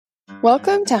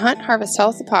Welcome to Hunt Harvest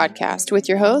Health podcast with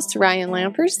your host, Ryan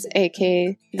Lampers,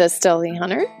 aka the Stealthy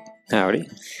Hunter. Howdy.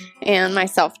 And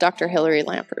myself, Dr. Hillary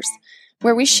Lampers,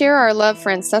 where we share our love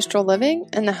for ancestral living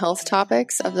and the health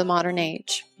topics of the modern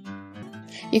age.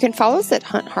 You can follow us at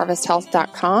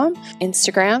huntharvesthealth.com,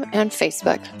 Instagram, and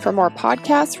Facebook for more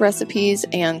podcasts, recipes,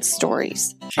 and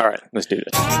stories. All right, let's do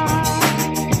this.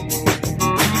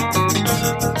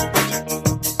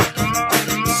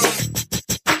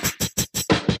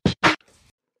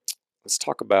 Let's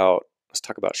talk about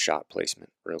shot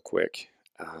placement real quick.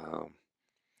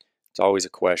 It's always a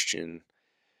question.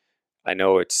 I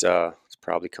know it's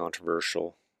probably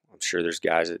controversial. I'm sure there's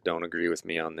guys that don't agree with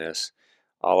me on this.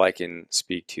 All I can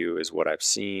speak to is what I've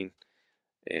seen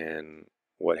and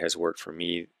what has worked for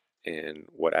me and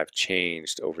what I've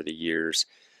changed over the years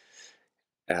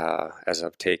as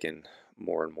I've taken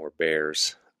more and more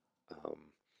bears.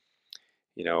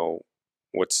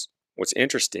 What's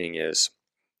interesting is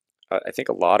I think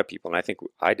a lot of people, and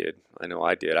I know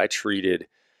I did, I treated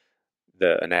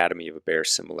the anatomy of a bear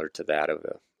similar to that of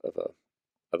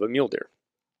a mule deer.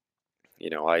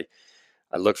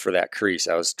 I looked for that crease.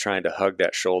 I was trying to hug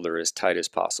that shoulder as tight as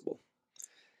possible.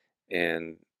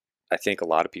 And I think a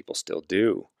lot of people still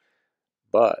do.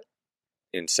 But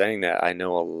in saying that, I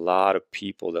know a lot of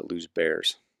people that lose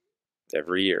bears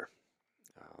every year.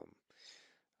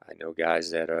 I know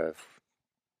guys that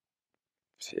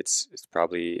it's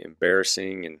probably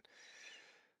embarrassing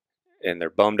and they're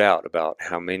bummed out about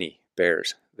how many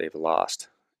bears they've lost.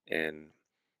 And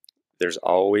there's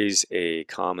always a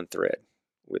common thread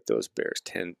with those bears,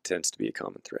 tends to be a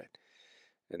common thread.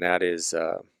 And that is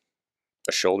a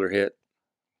shoulder hit,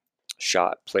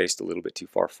 shot placed a little bit too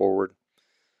far forward.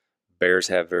 Bears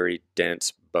have very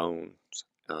dense bones.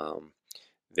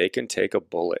 They can take a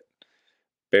bullet.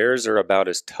 Bears are about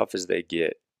as tough as they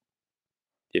get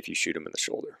if you shoot them in the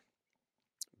shoulder.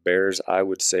 Bears, I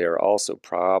would say, are also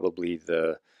probably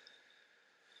the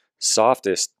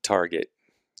softest target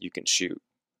you can shoot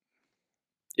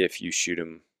if you shoot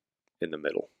them in the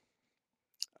middle.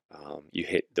 You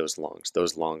hit those lungs.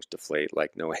 Those lungs deflate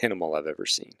like no animal I've ever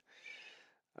seen.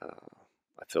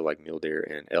 I feel like mule deer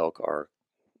and elk are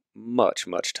much,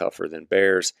 much tougher than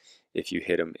bears if you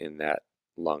hit them in that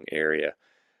lung area.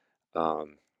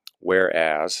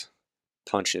 Whereas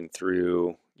punching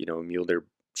through, a mule deer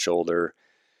shoulder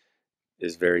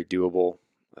is very doable.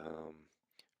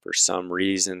 For some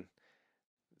reason,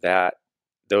 that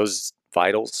those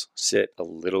vitals sit a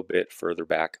little bit further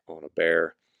back on a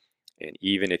bear. And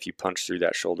even if you punch through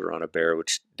that shoulder on a bear,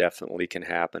 which definitely can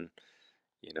happen,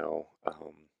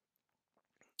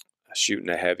 shooting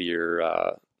a heavier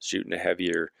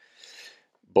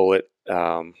bullet,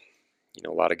 a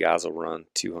lot of guys will run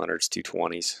 200s,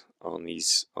 220s on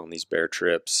these bear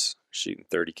trips, shooting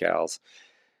 30 cals.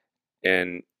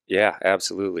 And yeah,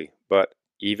 absolutely. But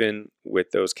even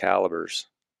with those calibers,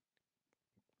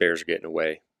 bears are getting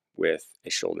away with a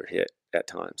shoulder hit at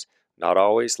times. Not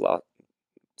always.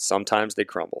 Sometimes they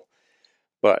crumble,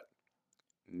 but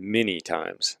many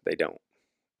times they don't,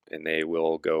 and they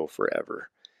will go forever.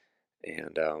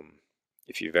 And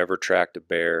if you've ever tracked a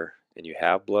bear and you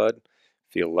have blood,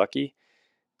 feel lucky.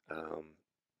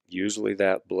 Usually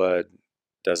that blood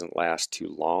doesn't last too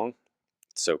long.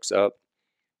 It soaks up,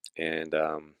 and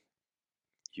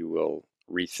you will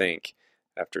rethink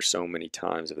after so many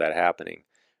times of that happening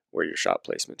where your shot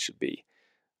placement should be.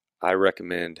 I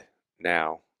recommend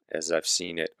now, as I've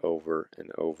seen it over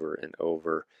and over and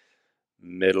over,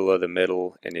 middle of the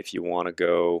middle, and if you want to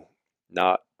go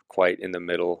not quite in the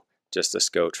middle, just a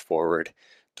scotch forward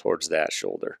towards that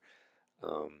shoulder.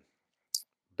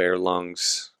 Bear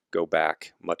lungs go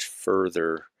back much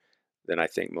further than I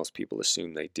think most people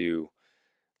assume they do.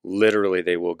 Literally,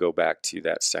 they will go back to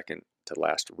that second to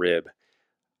last rib,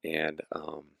 and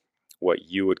what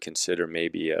you would consider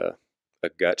maybe a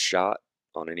gut shot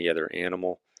on any other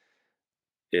animal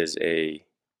is a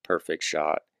perfect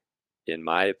shot, in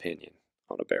my opinion,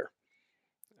 on a bear.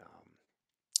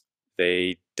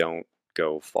 They don't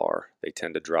go far. They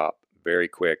tend to drop very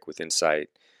quick within sight.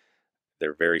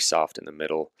 They're very soft in the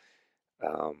middle.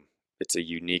 It's a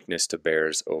uniqueness to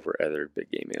bears over other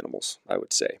big game animals, I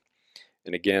would say.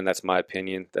 And again, that's my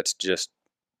opinion. That's just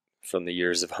from the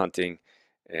years of hunting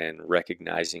and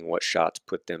recognizing what shots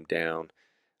put them down,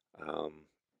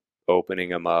 opening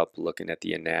them up, looking at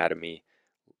the anatomy,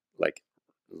 like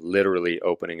literally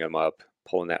opening them up,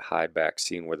 pulling that hide back,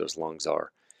 seeing where those lungs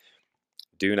are.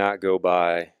 Do not go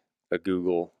by a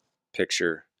Google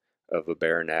picture of a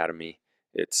bear anatomy.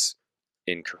 It's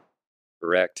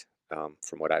incorrect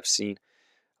from what I've seen.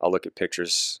 I'll look at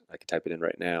pictures. I can type it in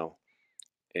right now.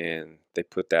 and they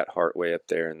put that heart way up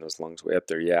there and those lungs way up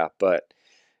there. Yeah, but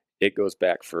it goes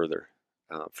back further.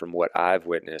 From what I've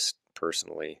witnessed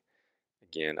personally,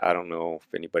 again, I don't know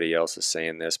if anybody else is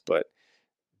saying this, but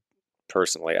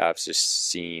personally, I've just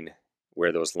seen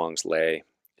where those lungs lay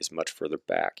is much further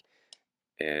back,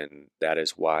 and that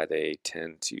is why they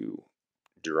tend to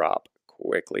drop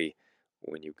quickly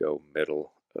when you go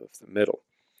middle of the middle.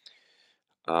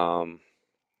 And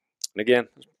again,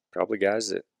 there's probably guys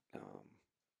that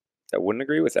that wouldn't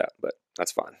agree with that, but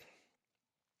that's fine.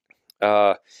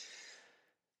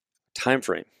 Time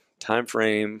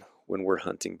frame when we're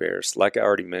hunting bears. Like I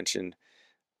already mentioned,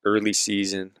 early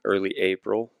season, early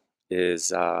April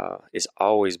is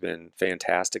always been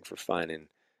fantastic for finding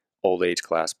old age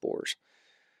class boars.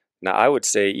 Now I would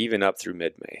say even up through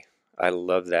mid-May. I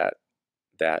love that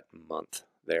month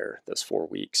there, those 4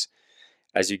 weeks.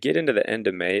 As you get into the end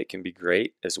of May, it can be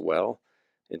great as well.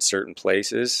 In certain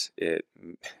places, the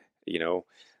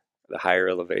higher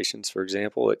elevations, for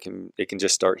example, it can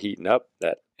just start heating up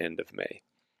that end of May.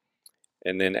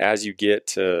 And then as you get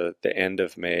to the end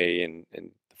of May and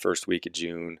the first week of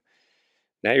June,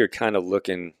 now you're kind of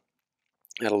looking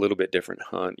at a little bit different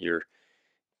hunt. You're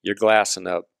glassing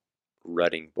up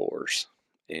rutting boars,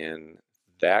 and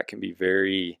that can be a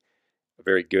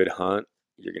very good hunt.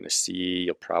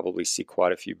 You'll probably see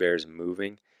quite a few bears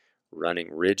moving, running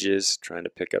ridges, trying to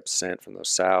pick up scent from those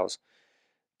sows.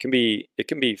 It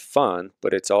can be fun,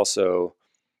 but it's also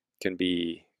can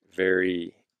be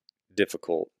very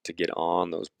difficult to get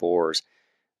on those boars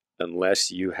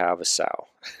unless you have a sow,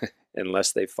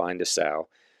 unless they find a sow.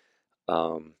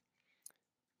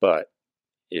 But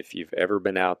if you've ever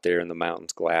been out there in the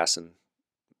mountains glassing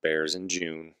bears in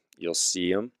June, you'll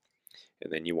see them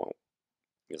and then you won't.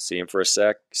 You'll see them for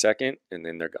a second and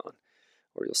then they're gone.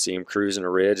 Or you'll see them cruising a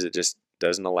ridge that just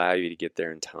doesn't allow you to get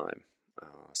there in time.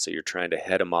 So you're trying to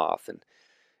head them off and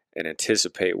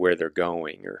anticipate where they're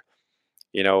going, or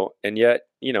and yet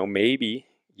maybe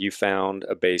you found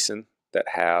a basin that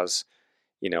has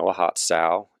a hot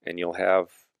sow, and you'll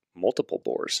have multiple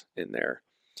boars in there,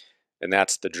 and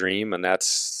that's the dream, and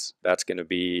that's going to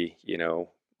be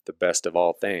the best of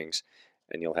all things,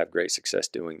 and you'll have great success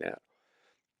doing that.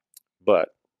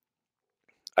 But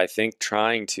I think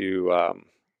trying to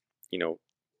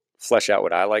flesh out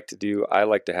what I like to do, I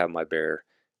like to have my bear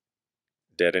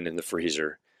dead and in the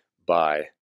freezer by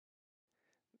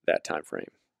that time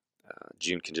frame.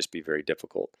 June can just be very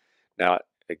difficult. Now,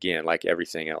 again, like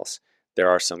everything else, there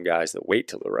are some guys that wait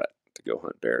till the rut to go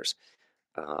hunt bears.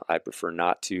 I prefer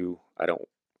not to. I don't.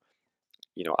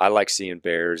 I like seeing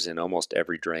bears in almost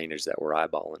every drainage that we're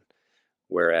eyeballing.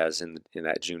 Whereas in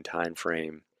that June time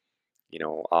frame,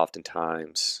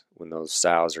 oftentimes when those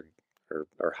sows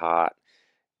are hot,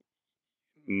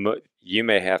 you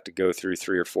may have to go through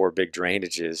 3 or 4 big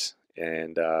drainages,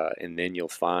 and then you'll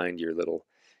find your little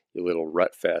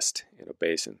rut fest in a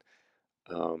basin.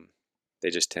 They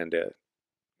just tend to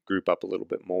group up a little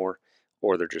bit more,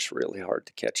 or they're just really hard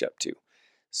to catch up to.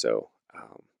 So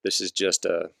this is just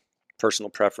a personal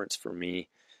preference for me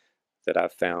that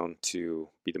I've found to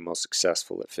be the most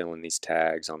successful at filling these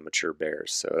tags on mature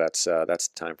bears. So that's the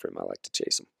time frame I like to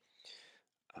chase them.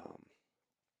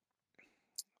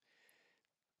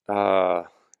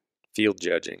 Field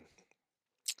judging.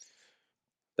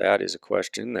 That is a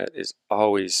question that is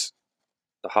always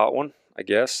the hot one, I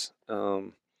guess.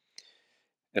 And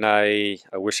I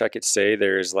wish I could say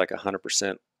there's like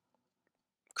 100%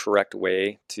 correct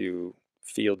way to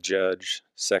field judge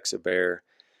sex a bear.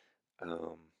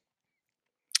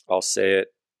 I'll say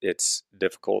it's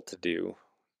difficult to do.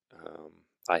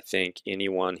 I think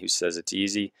anyone who says it's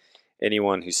easy,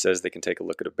 anyone who says they can take a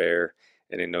look at a bear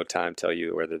and in no time tell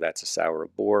you whether that's a sow or a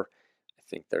boar, I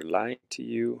think they're lying to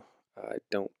you. I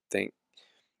don't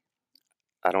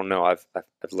know. I've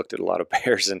looked at a lot of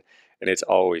bears, and it's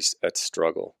always a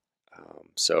struggle.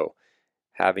 So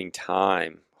having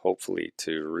time, hopefully,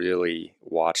 to really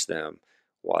watch them,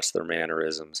 watch their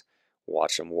mannerisms,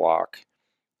 watch them walk,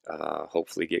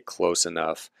 hopefully get close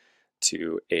enough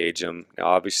to age them. Now,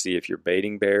 obviously, if you're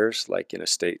baiting bears, like in a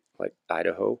state like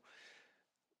Idaho,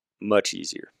 much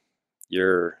easier.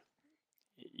 You're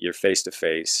face to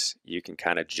face. You can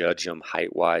kind of judge them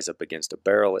height wise up against a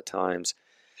barrel at times.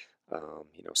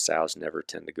 Sows never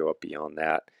tend to go up beyond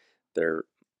that. They're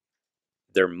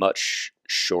much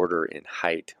shorter in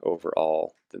height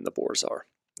overall than the boars are,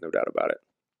 no doubt about it.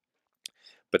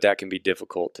 But that can be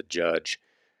difficult to judge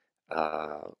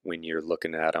when you're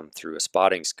looking at them through a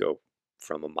spotting scope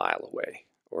from a mile away,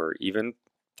 or even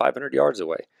 500 yards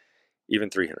away, even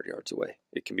 300 yards away.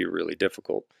 It can be really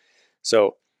difficult.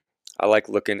 So I like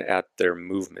looking at their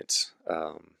movements.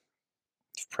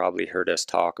 probably heard us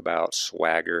talk about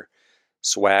swagger.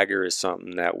 Swagger is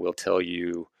something that will tell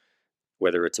you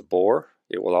whether it's a boar.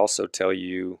 It will also tell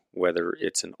you whether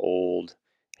it's an old,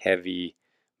 heavy,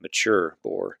 mature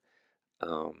boar.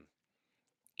 Um,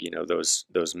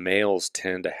 those males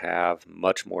tend to have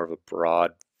much more of a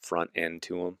broad front end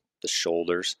to them. The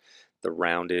shoulders, the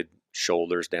rounded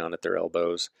shoulders down at their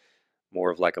elbows, more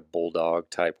of like a bulldog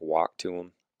type walk to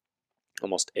them,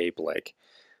 almost ape-like.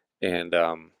 And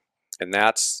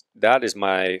that is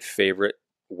my favorite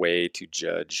way to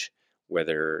judge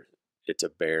whether it's a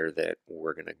bear that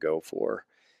we're going to go for,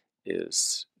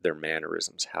 is their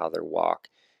mannerisms, how they walk.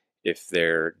 If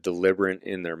they're deliberate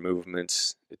in their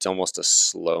movements, it's almost a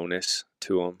slowness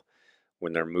to them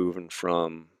when they're moving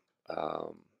from,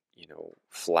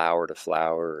 flower to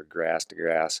flower or grass to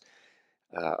grass,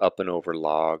 up and over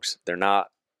logs. They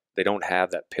don't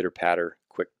have that pitter patter,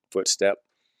 quick footstep.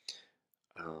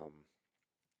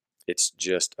 It's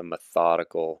just a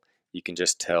methodical. You can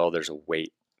just tell there's a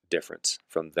weight difference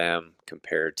from them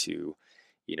compared to,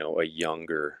 a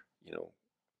younger, 1.5,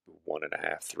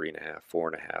 3.5,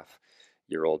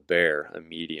 4.5-year-old bear, a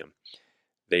medium.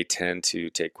 They tend to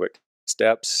take quick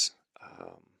steps,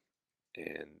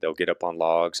 and they'll get up on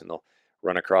logs and they'll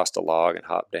run across the log and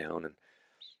hop down. And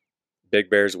big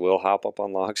bears will hop up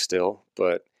on logs still,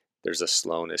 but there's a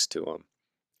slowness to them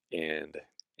and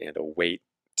a weight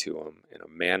to them and a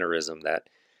mannerism that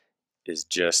is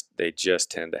they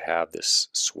just tend to have this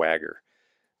swagger.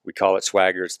 We call it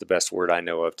swagger. It's the best word I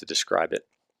know of to describe it.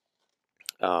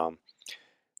 Now,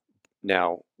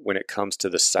 when it comes to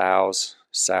the sows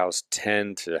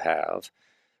tend to have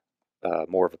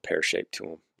more of a pear shape to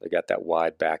them. They got that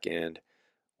wide back end,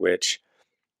 which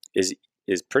is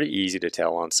pretty easy to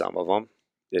tell on some of them.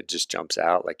 It just jumps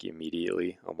out, like you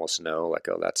immediately almost know, like,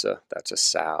 oh, that's a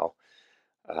sow.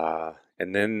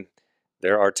 And then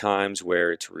there are times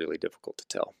where it's really difficult to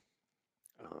tell.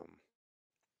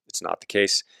 It's not the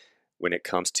case when it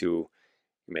comes to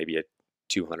maybe a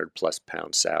 200 plus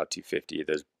pound sow, 250.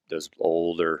 Those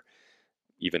older,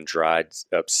 even dried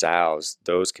up sows,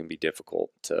 those can be difficult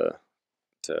to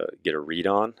get a read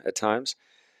on at times.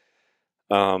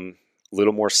 A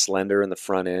little more slender in the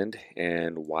front end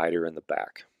and wider in the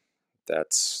back.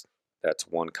 That's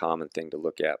one common thing to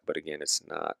look at, but again, it's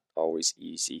not always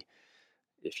easy.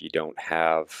 If you don't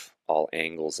have all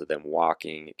angles of them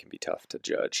walking, it can be tough to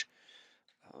judge.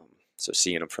 So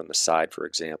seeing them from the side, for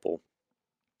example,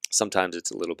 sometimes it's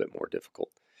a little bit more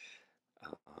difficult.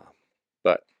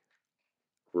 But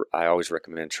I always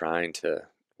recommend trying to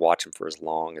watch them for as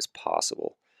long as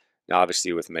possible. Now,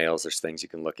 obviously, with males, there's things you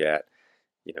can look at.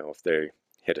 If they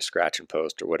hit a scratching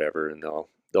post or whatever, and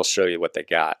they'll show you what they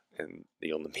got, and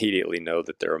you'll immediately know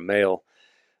that they're a male.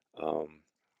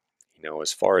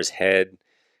 As far as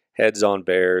heads on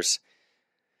bears,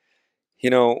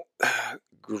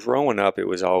 growing up, it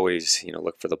was always,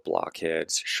 look for the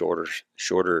blockheads,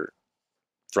 shorter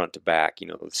front to back,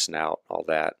 the snout, all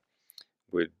that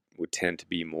would tend to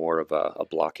be more of a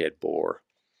blockhead boar.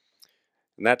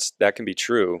 And that can be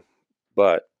true,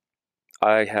 but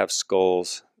I have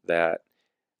skulls that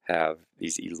have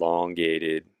these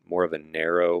elongated, more of a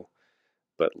narrow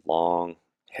but long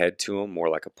head to them, more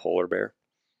like a polar bear,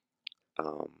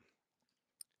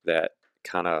 that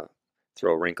kind of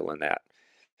throw a wrinkle in that.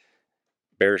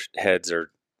 Bear heads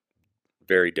are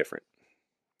very different.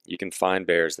 You can find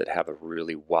bears that have a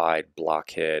really wide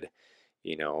blockhead,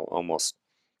 almost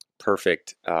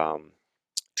perfect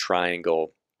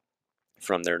triangle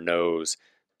from their nose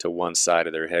to one side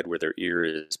of their head where their ear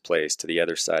is placed, to the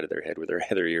other side of their head where their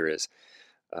other ear is.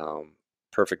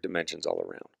 Perfect dimensions all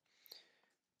around.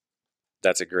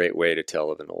 That's a great way to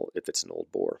tell if it's an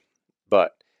old boar.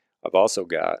 But I've also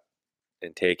got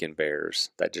and taken bears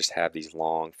that just have these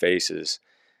long faces.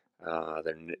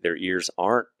 Their ears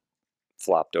aren't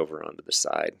flopped over onto the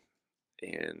side,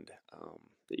 and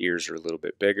the ears are a little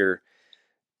bit bigger.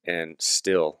 And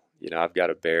still, I've got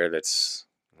a bear that's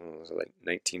like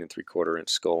 19 3/4 inch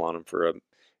skull on him for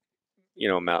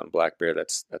a mountain black bear.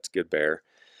 That's good bear.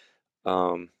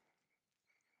 And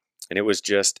it was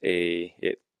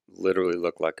it literally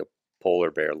looked like a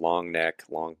polar bear, long neck,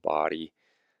 long body,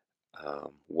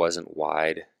 wasn't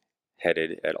wide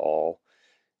headed at all.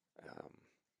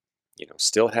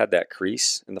 Still had that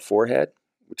crease in the forehead,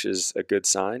 which is a good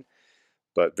sign,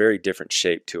 but very different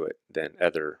shape to it than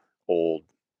other old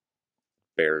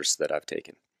bears that I've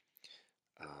taken.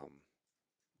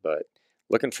 But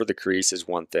looking for the crease is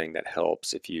one thing that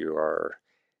helps if you are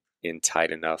in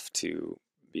tight enough to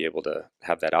be able to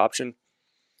have that option.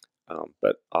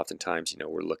 But oftentimes,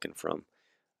 we're looking from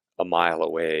a mile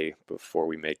away before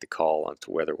we make the call on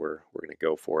to whether we're going to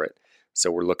go for it.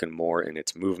 So we're looking more in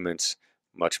its movements,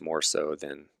 much more so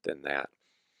than that.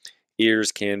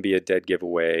 Ears can be a dead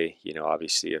giveaway,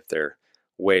 obviously if they're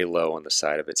way low on the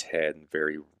side of its head and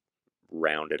very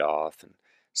rounded off and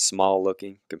small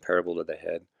looking, comparable to the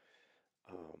head.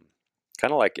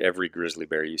 Kind of like every grizzly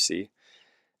bear you see,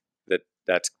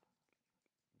 that's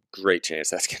great chance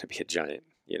that's going to be a giant,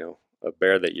 a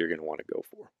bear that you're going to want to go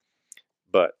for.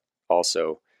 But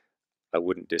also, I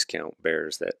wouldn't discount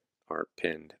bears that aren't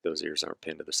pinned, those ears aren't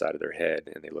pinned to the side of their head,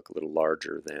 and they look a little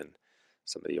larger than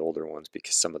some of the older ones,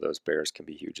 because some of those bears can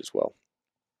be huge as well.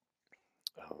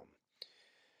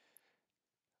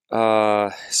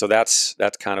 So that's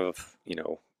kind of,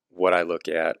 what I look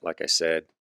at. Like I said,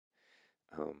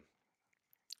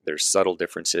 there's subtle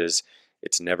differences.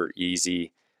 It's never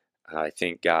easy. I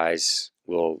think guys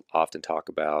will often talk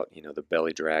about, the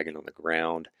belly dragging on the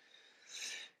ground.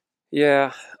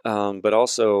 Yeah, but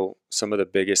also some of the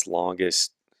biggest,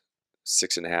 longest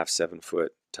 6.5,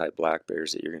 7-foot type black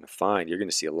bears that you're going to find, you're going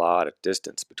to see a lot of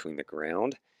distance between the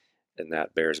ground and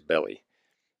that bear's belly.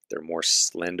 They're more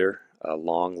slender,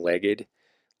 long-legged,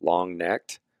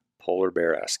 long-necked, polar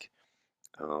bear-esque.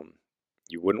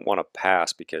 You wouldn't want to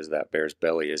pass because that bear's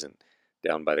belly isn't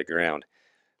down by the ground.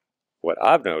 What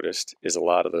I've noticed is a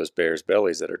lot of those bears'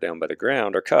 bellies that are down by the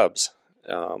ground are cubs,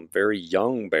 very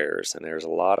young bears, and there's a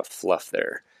lot of fluff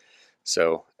there.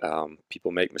 So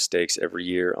people make mistakes every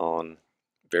year on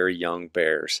very young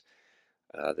bears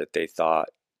that they thought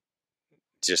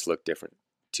just looked different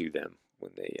to them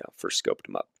when they first scoped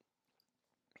them up.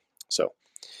 So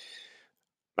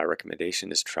my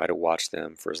recommendation is try to watch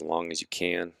them for as long as you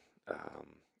can.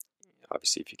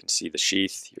 Obviously, if you can see the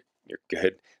sheath, you're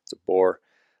good. It's a boar.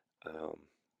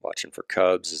 Watching for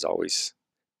cubs is always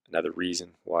another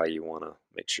reason why you want to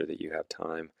make sure that you have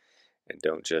time and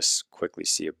don't just quickly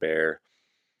see a bear,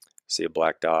 see a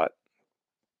black dot,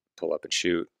 pull up and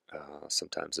shoot.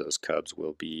 Sometimes those cubs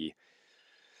will be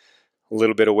a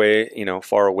little bit away,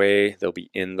 far away. They'll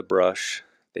be in the brush.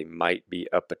 They might be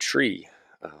up a tree.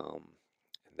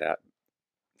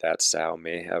 That sow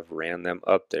may have ran them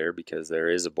up there because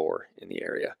there is a boar in the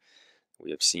area.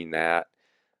 We have seen that.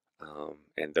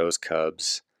 And those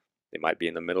cubs, they might be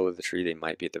in the middle of the tree. They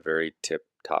might be at the very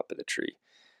top of the tree.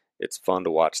 It's fun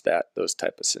to watch those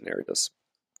type of scenarios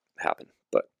happen.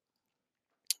 But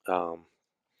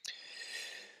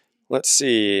let's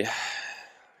see.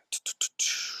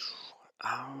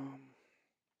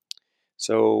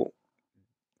 So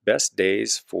best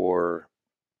days for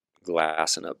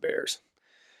glassing up bears.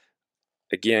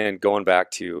 Again, going back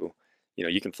to,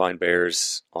 you can find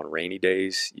bears on rainy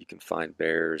days. You can find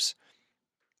bears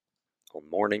on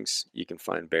mornings. You can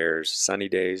find bears sunny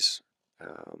days,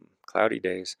 cloudy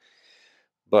days.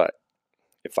 But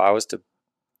if I was to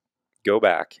go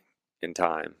back in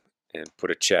time and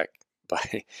put a check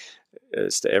by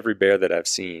as to every bear that I've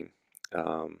seen,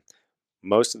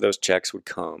 most of those checks would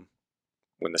come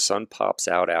when the sun pops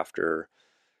out after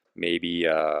maybe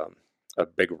a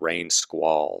big rain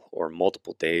squall or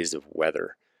multiple days of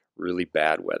weather, really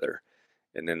bad weather.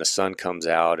 And then the sun comes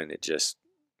out and it just,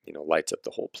 lights up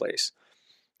the whole place.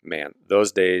 Man,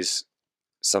 those days,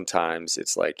 sometimes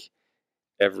it's like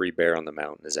every bear on the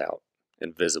mountain is out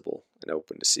and visible and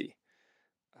open to see.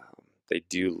 They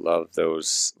do love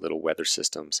those little weather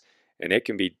systems. And it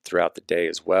can be throughout the day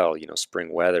as well.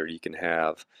 Spring weather, you can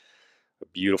have a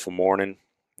beautiful morning,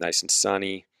 nice and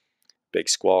sunny. Big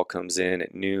squall comes in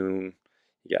at noon.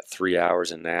 You got 3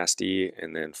 hours of nasty,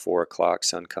 and then 4 o'clock,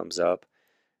 sun comes up,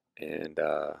 and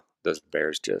those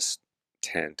bears just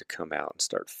tend to come out and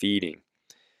start feeding.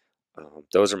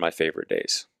 Those are my favorite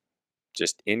days.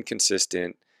 Just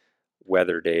inconsistent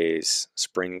weather days,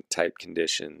 spring type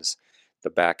conditions, the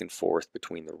back and forth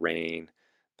between the rain,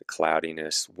 the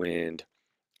cloudiness, wind,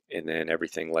 and then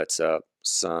everything lets up,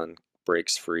 sun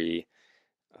breaks free.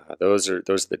 Those are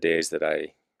the days that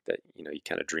you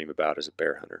kind of dream about as a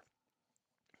bear hunter.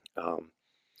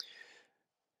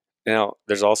 Now,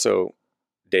 there's also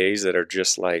days that are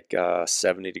just like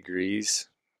 70 degrees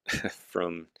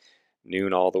from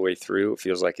noon all the way through. It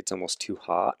feels like it's almost too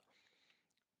hot.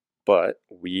 But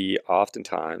we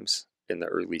oftentimes, in the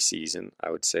early season,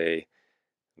 I would say,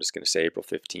 I'm just going to say April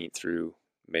 15th through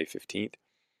May 15th,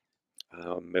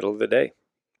 middle of the day,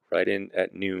 right in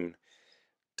at noon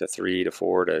to 3 to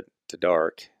 4 to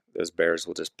dark, those bears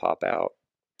will just pop out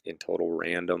in total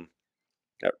random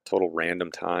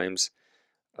times,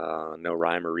 no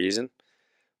rhyme or reason.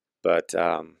 But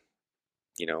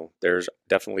there's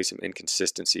definitely some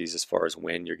inconsistencies as far as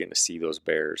when you're going to see those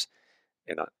bears,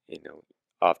 and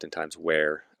oftentimes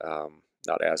where,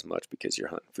 not as much because you're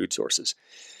hunting food sources.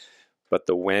 But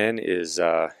the when is,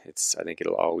 I think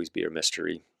it'll always be a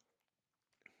mystery.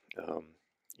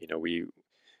 You know,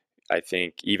 I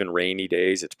think even rainy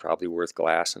days, it's probably worth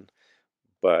glassing,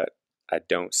 but I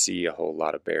don't see a whole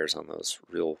lot of bears on those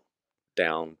real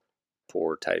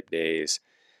downpour type days.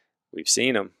 We've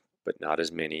seen them, but not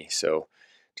as many. So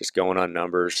just going on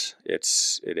numbers, it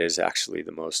is actually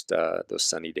the most, those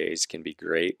sunny days can be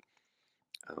great.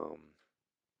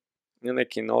 And they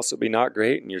can also be not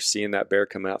great, and you're seeing that bear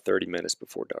come out 30 minutes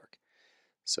before dark.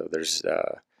 So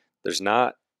there's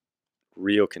not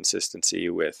real consistency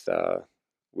with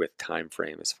time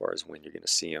frame as far as when you're going to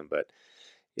see them. But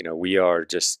you know, we are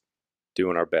just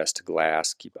doing our best to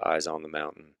glass, keep eyes on the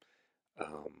mountain.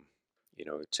 You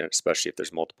know, especially if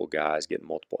there's multiple guys, getting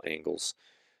multiple angles,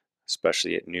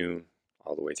 especially at noon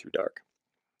all the way through dark.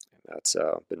 And that's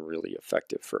been really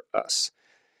effective for us.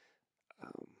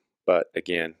 But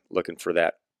again, looking for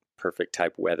that perfect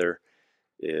type weather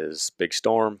is big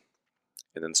storm,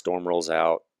 and then the storm rolls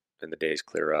out and the days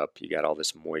clear up. You got all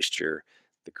this moisture.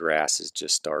 The grasses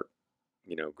just start,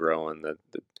 you know, growing. The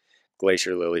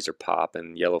glacier lilies are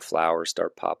popping. Yellow flowers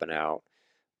start popping out.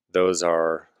 Those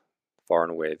are far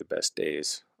and away the best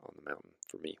days on the mountain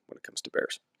for me when it comes to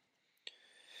bears.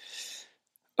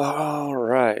 All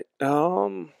right.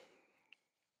 Let's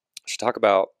talk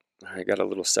about, I got a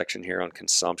little section here on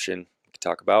consumption we can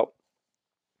talk about.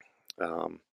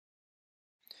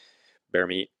 Bear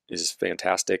meat is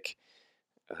fantastic.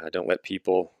 Don't let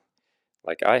people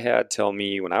like I had tell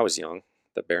me when I was young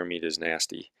that bear meat is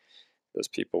nasty. Those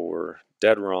people were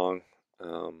dead wrong.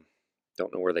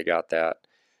 Don't know where they got that,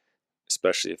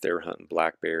 especially if they were hunting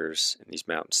black bears in these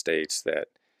mountain states that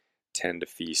tend to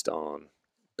feast on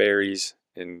berries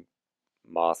and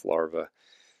moth larvae,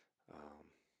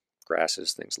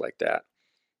 grasses, things like that.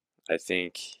 I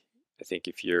think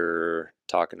if you're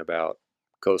talking about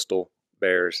coastal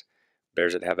bears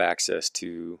that have access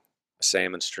to a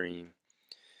salmon stream,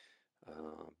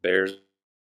 bears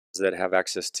that have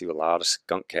access to a lot of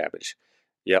skunk cabbage,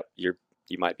 yep, you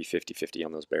might be 50-50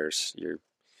 on those bears.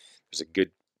 There's a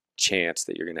good chance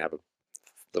that you're going to have a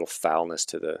little foulness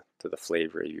to the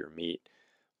flavor of your meat.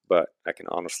 But I can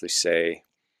honestly say,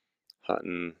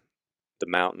 hunting the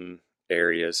mountain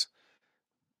areas,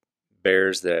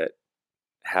 bears that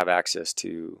have access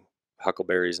to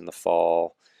huckleberries in the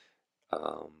fall,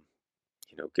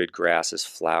 you know, good grasses,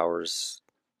 flowers,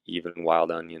 even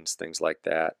wild onions, things like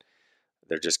that.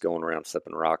 They're just going around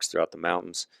flipping rocks throughout the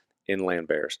mountains. Inland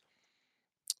bears,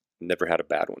 never had a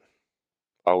bad one.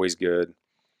 Always good.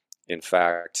 In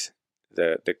fact,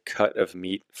 the cut of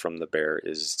meat from the bear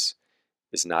is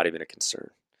not even a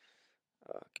concern.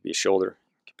 It could be a shoulder,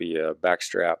 it could be a back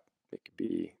strap, it could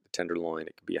be a tenderloin,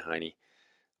 it could be a hiney.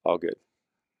 All good.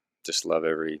 Just love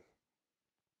every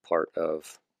part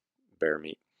of bear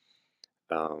meat.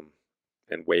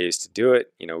 And ways to do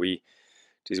it, you know, we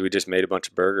just made a bunch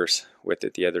of burgers with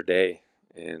it the other day,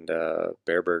 and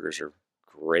bear burgers are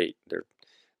great. They're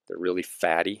really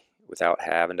fatty without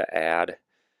having to add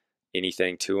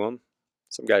anything to them.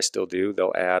 Some guys still do.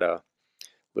 They'll add a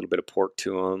little bit of pork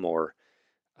to them, or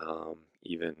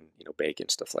even, you know, bacon,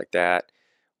 stuff like that.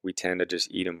 We tend to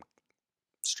just eat them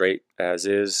straight as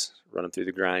is, run them through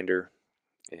the grinder,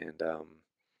 and in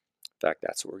fact,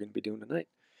 that's what we're going to be doing tonight,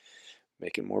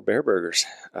 making more bear burgers.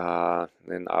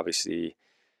 Then obviously,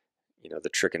 you know, the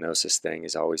trichinosis thing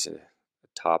is always a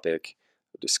topic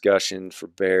of discussion for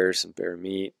bears and bear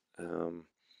meat.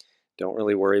 Don't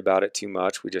really worry about it too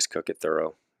much. We just cook it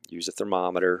thorough. Use a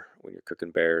thermometer when you're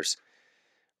cooking bears.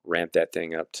 Ramp that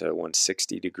thing up to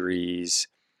 160 degrees,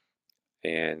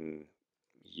 and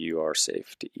you are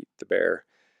safe to eat the bear.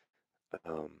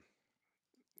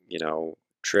 You know,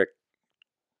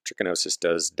 trichinosis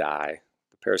does die.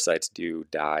 The parasites do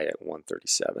die at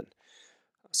 137.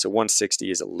 So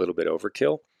 160 is a little bit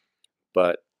overkill,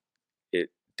 but it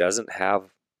doesn't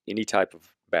have any type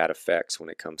of bad effects when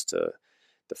it comes to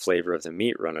the flavor of the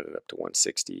meat running it up to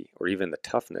 160, or even the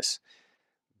toughness.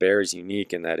 Bear is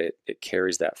unique in that it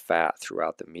carries that fat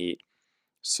throughout the meat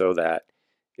so that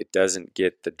it doesn't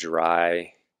get the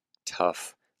dry,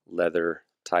 tough leather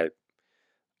type,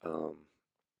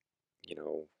 you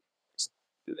know,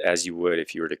 as you would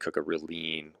if you were to cook a real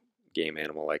lean game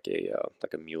animal like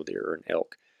a mule deer or an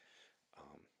elk.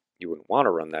 You wouldn't want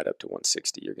to run that up to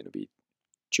 160. You're going to be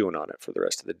chewing on it for the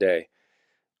rest of the day.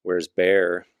 Whereas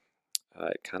bear,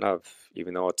 it kind of,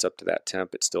 even though it's up to that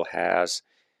temp, it still has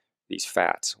these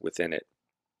fats within it.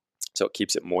 So it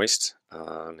keeps it moist.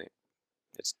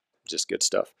 It's just good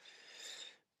stuff.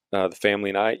 The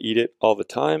family and I eat it all the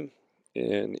time,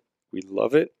 and we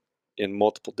love it in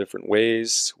multiple different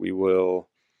ways. We will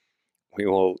We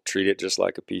will treat it just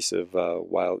like a piece of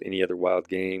any other wild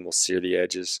game. We'll sear the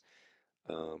edges,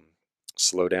 um,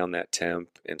 slow down that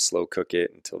temp, and slow cook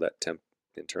it until that temp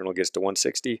internal gets to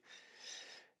 160,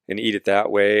 and eat it that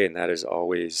way. And that is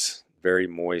always very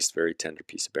moist, very tender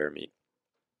piece of bear meat.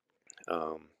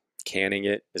 Canning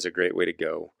it is a great way to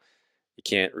go. You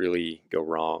can't really go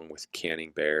wrong with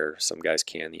canning bear. Some guys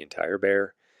can the entire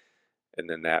bear, and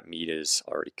then that meat is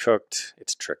already cooked.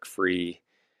 It's trick free.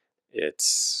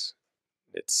 It's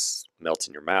melts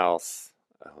in your mouth.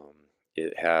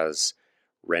 It has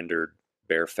rendered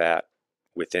bear fat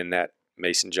within that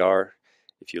mason jar.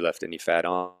 If you left any fat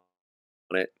on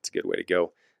it, it's a good way to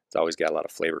go. It's always got a lot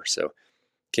of flavor. So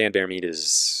canned bear meat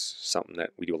is something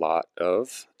that we do a lot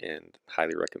of, and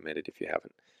highly recommend it if you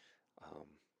haven't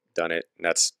done it. And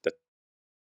that's a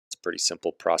pretty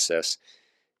simple process.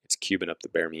 It's cubing up the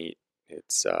bear meat.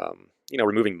 It's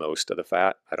removing most of the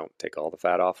fat. I don't take all the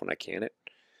fat off when I can it.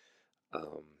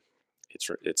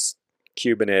 It's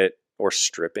cubing it or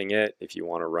stripping it if you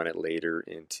want to run it later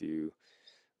into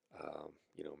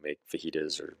make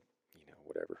fajitas or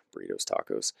whatever, burritos,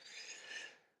 tacos.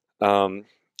 And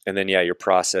then you're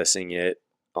processing it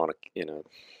in a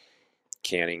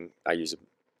canning. I use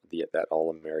that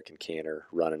All-American canner,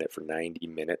 running it for 90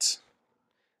 minutes.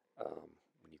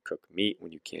 When you cook meat,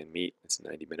 when you can meat, it's a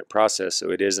 90-minute process. So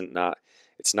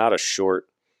it's not a short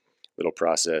little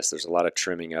process. There's a lot of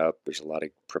trimming up. There's a lot of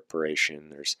preparation.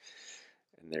 There's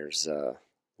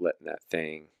letting that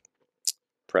thing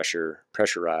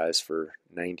pressurize for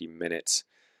 90 minutes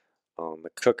on the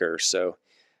cooker. So,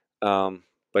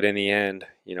 but in the end,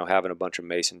 having a bunch of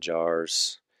mason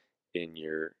jars in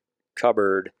your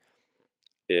cupboard,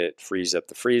 it frees up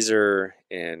the freezer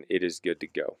and it is good to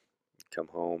go. Come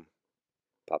home,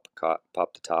 pop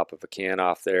the top of a can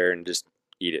off there and just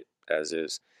eat it as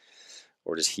is,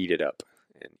 or just heat it up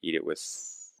and eat it with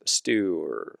a stew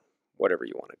or whatever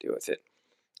you want to do with it.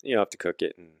 You don't have to cook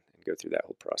it and go through that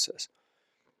whole process.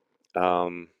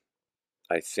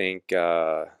 I think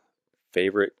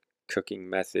favorite cooking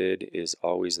method is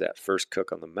always that first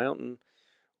cook on the mountain,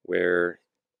 where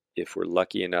if we're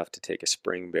lucky enough to take a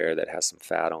spring bear that has some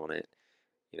fat on it,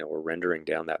 we're rendering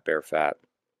down that bear fat,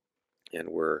 and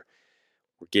we're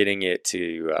getting it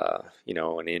to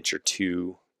an inch or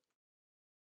two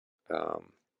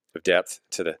of depth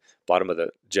to the bottom of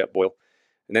the jet boil,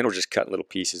 and then we're just cutting little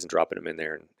pieces and dropping them in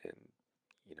there and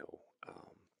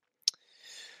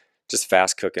just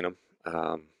fast cooking them,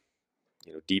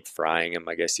 deep frying them,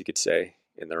 I guess you could say,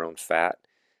 in their own fat.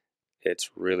 It's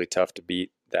really tough to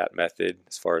beat that method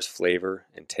as far as flavor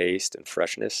and taste and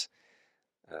freshness.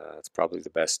 It's probably the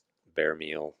best bear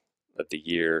meal of the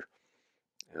year,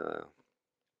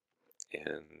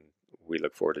 and we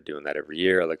look forward to doing that every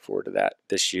year. I look forward to that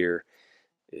this year,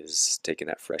 is taking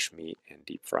that fresh meat and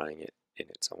deep frying it in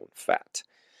its own fat.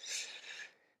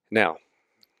 Now,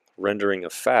 rendering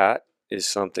of fat is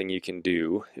something you can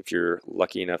do if you're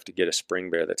lucky enough to get a spring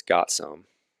bear that's got some.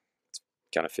 It's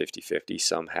kind of 50-50.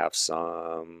 Some have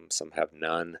some have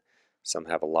none, some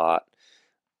have a lot.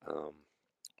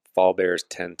 Fall bears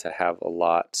tend to have a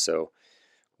lot, so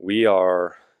we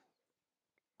are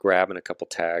grabbing a couple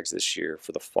tags this year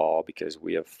for the fall because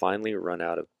we have finally run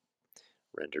out of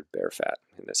rendered bear fat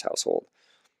in this household.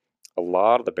 A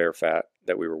lot of the bear fat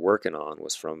that we were working on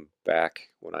was from back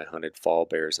when I hunted fall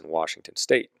bears in Washington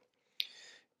State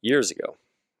years ago.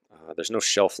 There's no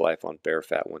shelf life on bear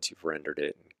fat once you've rendered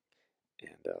it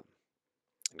and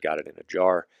got it in a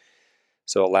jar,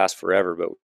 so it lasts forever. But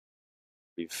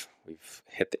we've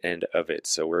hit the end of it,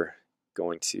 so we're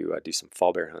going to do some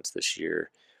fall bear hunts this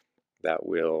year that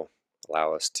will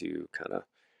allow us to kind of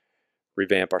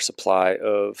revamp our supply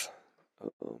of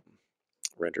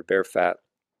rendered bear fat.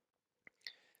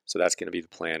 So that's going to be the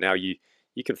plan. Now you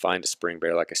can find a spring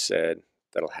bear, like I said,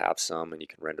 that'll have some, and you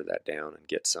can render that down and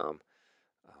get some.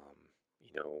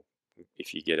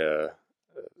 If you get a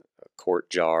quart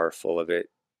jar full of it,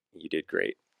 you did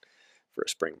great for a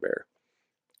spring bear.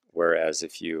 Whereas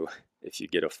if you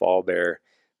get a fall bear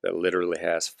that literally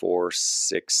has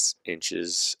 4-6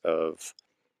 inches of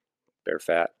bear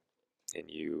fat and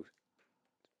you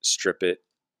strip it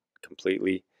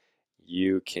completely,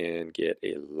 you can get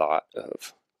a lot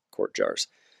of quart jars.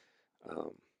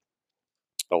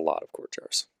 A lot of quart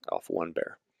jars off one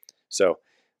bear. So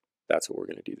that's what we're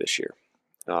going to do this year.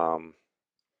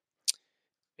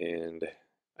 And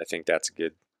I think that's a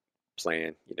good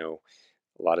plan. A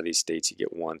lot of these states you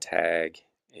get one tag,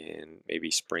 and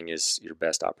maybe spring is your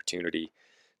best opportunity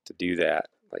to do that,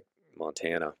 like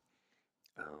Montana.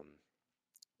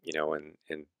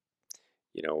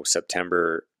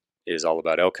 September is all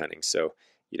about elk hunting, so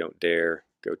you don't dare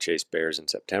go chase bears in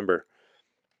September.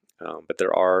 But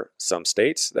there are some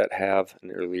states that have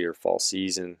an earlier fall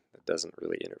season that doesn't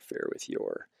really interfere with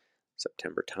your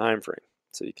September timeframe,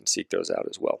 so you can seek those out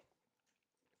as well.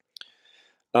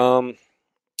 All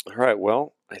right,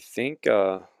 well, I think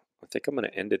I'm going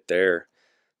to end it there.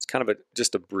 It's kind of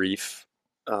just a brief.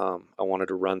 I wanted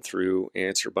to run through,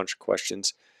 answer a bunch of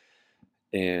questions,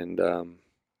 and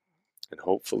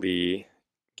hopefully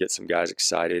get some guys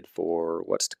excited for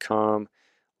what's to come.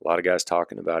 A lot of guys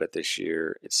talking about it this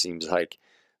year. It seems like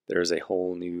there's a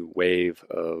whole new wave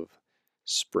of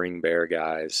spring bear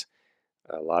guys.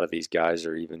 A lot of these guys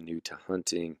are even new to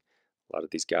hunting. A lot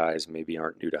of these guys maybe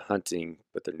aren't new to hunting,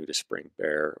 but they're new to spring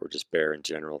bear or just bear in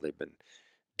general. They've been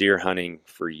deer hunting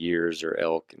for years, or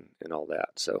elk and all that.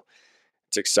 So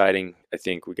it's exciting. I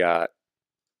think we've got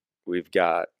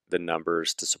the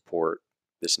numbers to support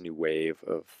this new wave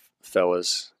of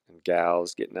fellas and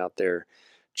gals getting out there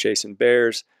chasing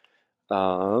bears.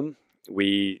 Even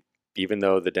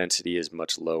though the density is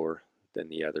much lower than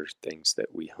the other things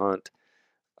that we hunt,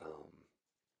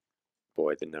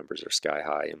 boy, the numbers are sky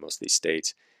high in most of these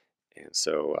states. And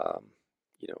so,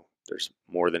 there's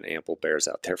more than ample bears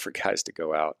out there for guys to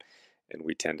go out, and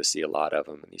we tend to see a lot of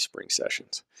them in these spring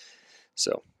sessions.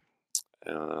 So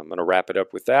I'm going to wrap it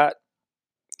up with that.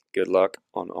 Good luck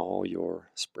on all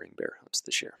your spring bear hunts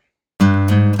this year.